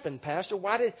 what happened, Pastor?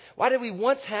 Why did we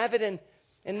once have it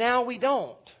and now we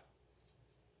don't?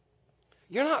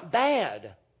 You're not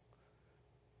bad.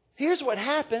 Here's what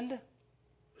happened.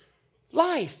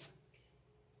 Life.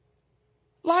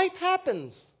 Life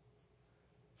happens.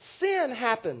 Sin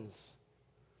happens.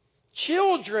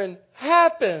 Children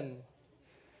happen.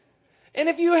 And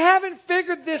if you haven't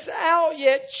figured this out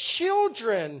yet,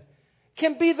 children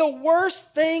can be the worst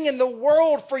thing in the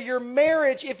world for your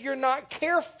marriage if you're not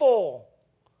careful.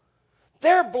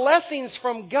 They're blessings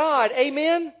from God.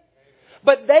 Amen?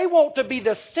 But they want to be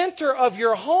the center of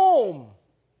your home.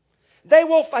 They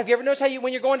will. Have you ever noticed how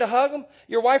when you're going to hug them,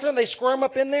 your wife and them, they squirm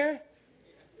up in there?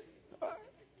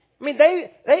 I mean,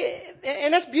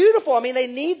 and that's beautiful. I mean, they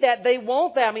need that. They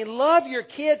want that. I mean, love your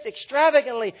kids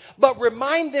extravagantly, but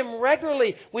remind them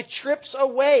regularly with trips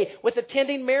away, with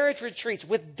attending marriage retreats,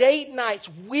 with date nights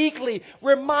weekly.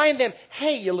 Remind them,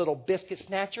 hey, you little biscuit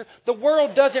snatcher, the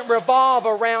world doesn't revolve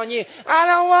around you. I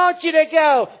don't want you to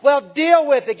go. Well, deal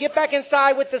with it. Get back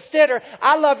inside with the sitter.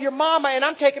 I love your mama, and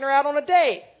I'm taking her out on a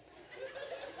date.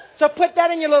 So put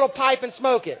that in your little pipe and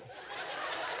smoke it.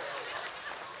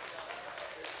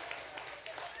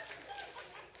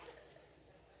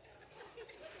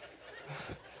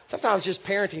 Sometimes just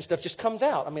parenting stuff just comes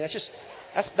out. I mean,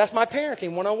 that's my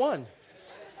parenting 101.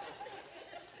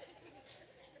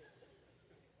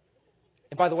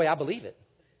 And by the way, I believe it.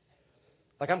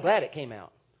 Like, I'm glad it came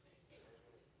out.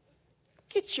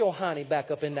 Get your honey back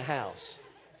up in the house.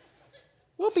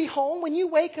 We'll be home when you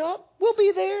wake up. We'll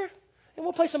be there, and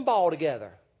we'll play some ball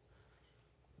together.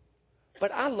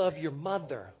 But I love your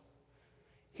mother.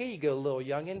 Here you go, little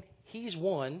youngin'. He's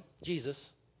 1, Jesus.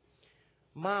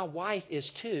 My wife is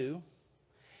 2,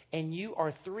 and you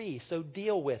are 3, so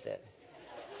deal with it.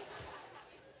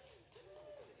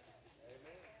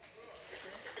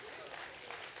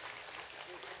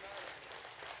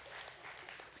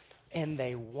 And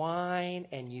they whine,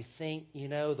 and you think,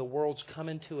 the world's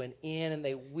coming to an end, and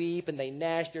they weep, and they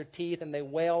gnash their teeth, and they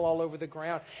wail all over the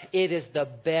ground. It is the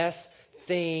best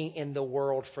thing in the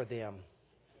world for them.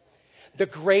 The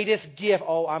greatest gift,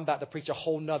 I'm about to preach a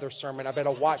whole nother sermon. I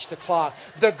better watch the clock.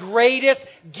 The greatest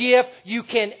gift you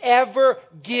can ever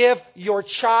give your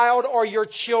child or your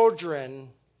children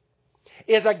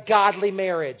is a godly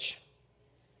marriage.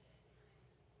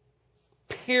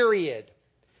 Period.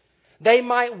 They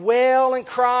might wail and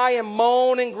cry and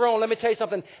moan and groan. Let me tell you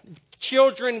something.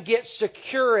 Children get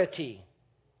security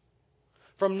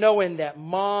from knowing that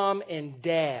mom and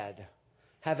dad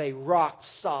have a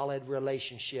rock-solid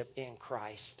relationship in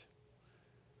Christ.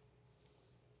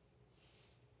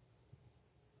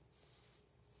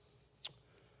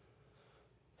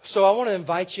 So I want to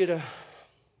invite you to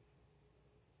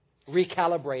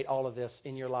recalibrate all of this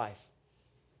in your life.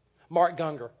 Mark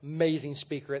Gungor, amazing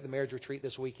speaker at the marriage retreat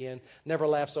this weekend. Never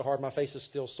laughed so hard. My face is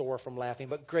still sore from laughing,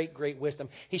 but great, great wisdom.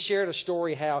 He shared a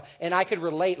story how, and I could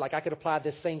relate, like I could apply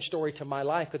this same story to my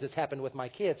life because it's happened with my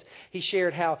kids. He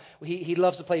shared how he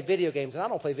loves to play video games, and I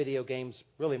don't play video games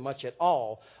really much at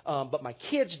all, but my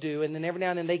kids do, and then every now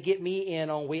and then they get me in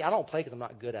on I don't play because I'm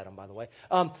not good at them, by the way,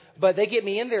 but they get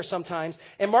me in there sometimes.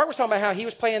 And Mark was talking about how he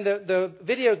was playing the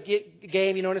video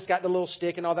game, and it's got the little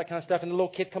stick and all that kind of stuff, and the little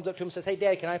kid comes up to him and says, hey,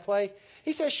 Dad, can I play?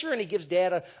 He says, sure, and he gives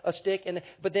Dad a stick.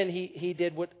 But then he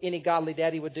did what any godly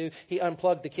daddy would do. He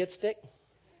unplugged the kid stick.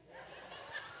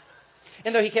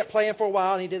 And though he kept playing for a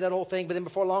while and he did that whole thing, but then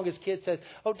before long his kid said,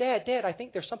 oh, Dad, I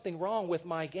think there's something wrong with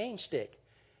my game stick.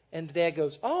 And the dad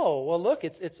goes, oh, well, look,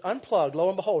 it's unplugged, lo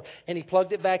and behold. And he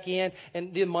plugged it back in,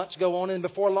 and the months go on, and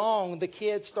before long, the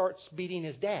kid starts beating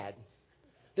his dad.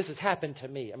 This has happened to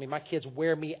me. I mean, my kids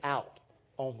wear me out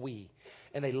on Wii,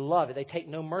 and they love it. They take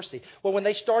no mercy. Well, when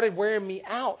they started wearing me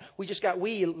out, we just got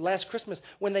Wii last Christmas.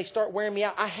 When they start wearing me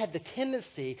out, I had the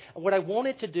tendency, what I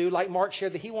wanted to do, like Mark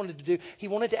shared that he wanted to do, he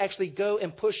wanted to actually go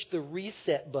and push the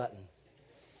reset button.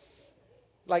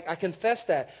 Like, I confess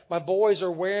that. My boys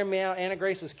are wearing me out. Anna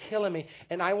Grace is killing me.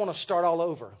 And I want to start all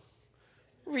over.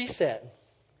 Reset.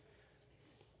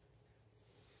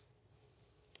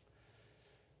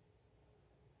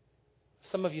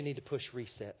 Some of you need to push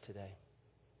reset today.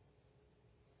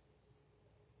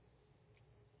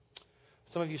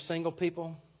 Some of you single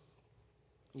people,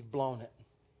 you've blown it.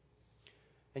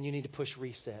 And you need to push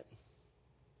reset.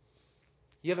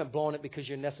 You haven't blown it because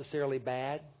you're necessarily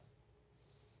bad.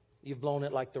 You've blown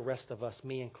it like the rest of us,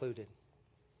 me included.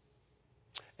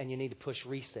 And you need to push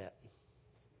reset.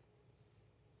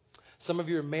 Some of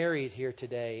you are married here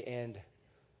today and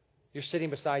you're sitting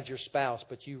beside your spouse,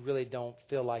 but you really don't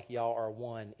feel like y'all are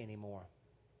one anymore.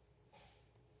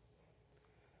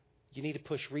 You need to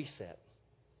push reset.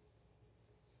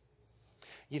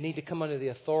 You need to come under the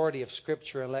authority of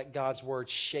Scripture and let God's Word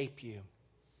shape you.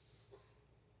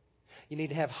 You need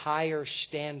to have higher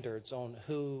standards on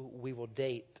who we will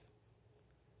date,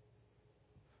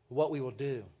 what we will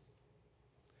do,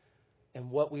 and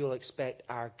what we will expect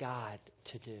our God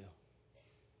to do.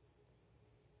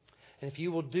 And if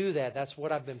you will do that, that's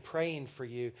what I've been praying for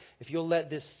you. If you'll let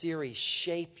this series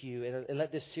shape you and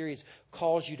let this series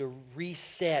cause you to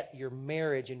reset your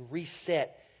marriage and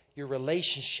reset your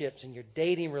relationships and your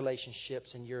dating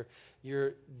relationships and your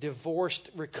divorced,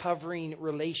 recovering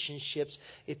relationships,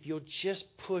 if you'll just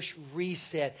push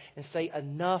reset and say,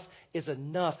 enough is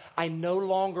enough. I no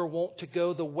longer want to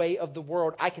go the way of the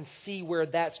world. I can see where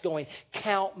that's going.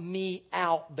 Count me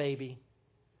out, baby.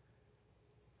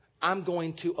 I'm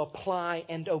going to apply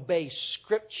and obey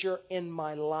Scripture in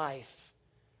my life.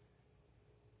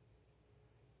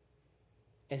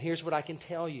 And here's what I can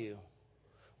tell you,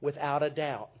 without a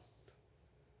doubt.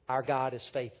 Our God is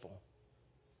faithful.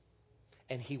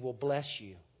 And He will bless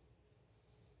you.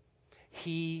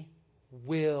 He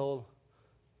will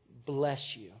bless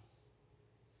you.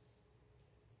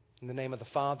 In the name of the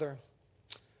Father,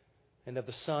 and of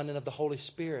the Son, and of the Holy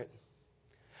Spirit.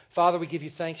 Father, we give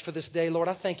you thanks for this day. Lord,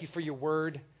 I thank you for your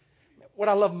word. What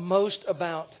I love most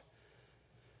about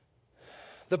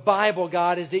the Bible,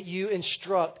 God, is that you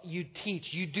instruct, you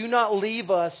teach. You do not leave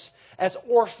us as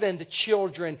orphaned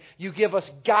children. You give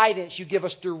us guidance. You give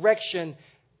us direction.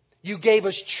 You gave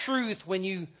us truth when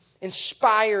you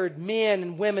inspired men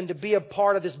and women to be a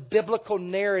part of this biblical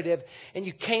narrative. And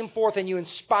you came forth and you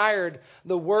inspired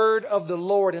the word of the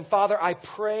Lord. And Father, I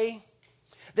pray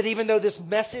that even though this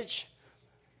message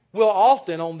will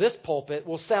often on this pulpit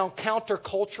will sound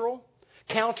countercultural,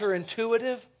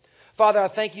 counterintuitive, Father, I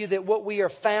thank you that what we are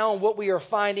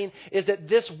finding is that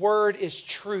this word is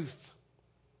truth.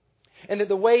 And that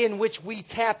the way in which we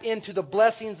tap into the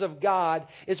blessings of God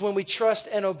is when we trust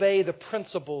and obey the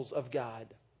principles of God.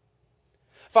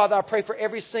 Father, I pray for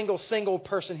every single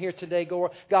person here today,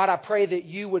 God, I pray that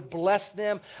you would bless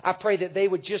them. I pray that they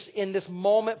would just in this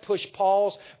moment push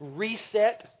pause,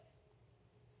 reset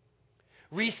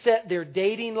their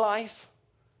dating life,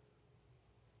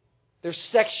 their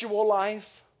sexual life,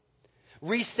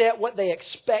 reset what they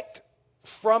expect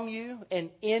from you and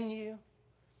in you.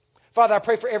 Father, I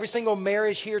pray for every single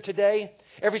marriage here today,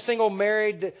 every single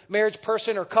marriage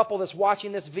person or couple that's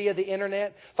watching this via the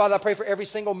internet. Father, I pray for every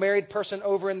single married person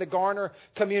over in the Garner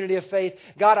community of faith.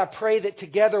 God, I pray that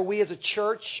together we as a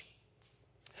church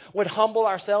would humble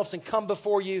ourselves and come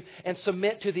before you and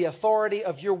submit to the authority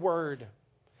of your word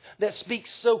that speaks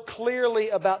so clearly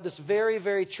about this very,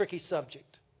 very tricky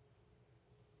subject.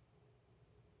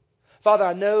 Father,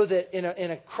 I know that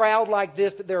in a crowd like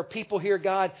this, that there are people here,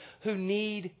 God, who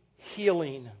need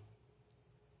healing.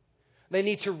 They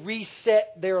need to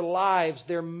reset their lives,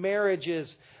 their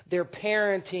marriages, their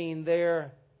parenting,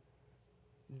 their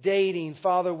dating.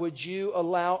 Father, would you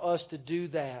allow us to do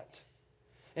that?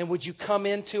 And would you come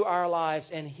into our lives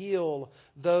and heal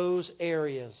those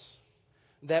areas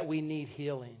that we need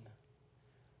healing?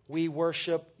 We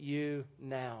worship you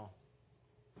now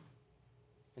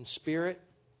in spirit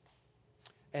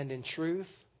and in truth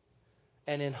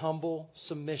and in humble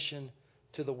submission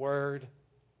to the word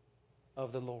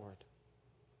of the Lord.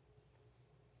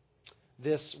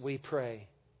 This we pray.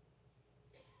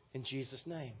 In Jesus'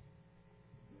 name.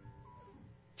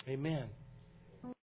 Amen.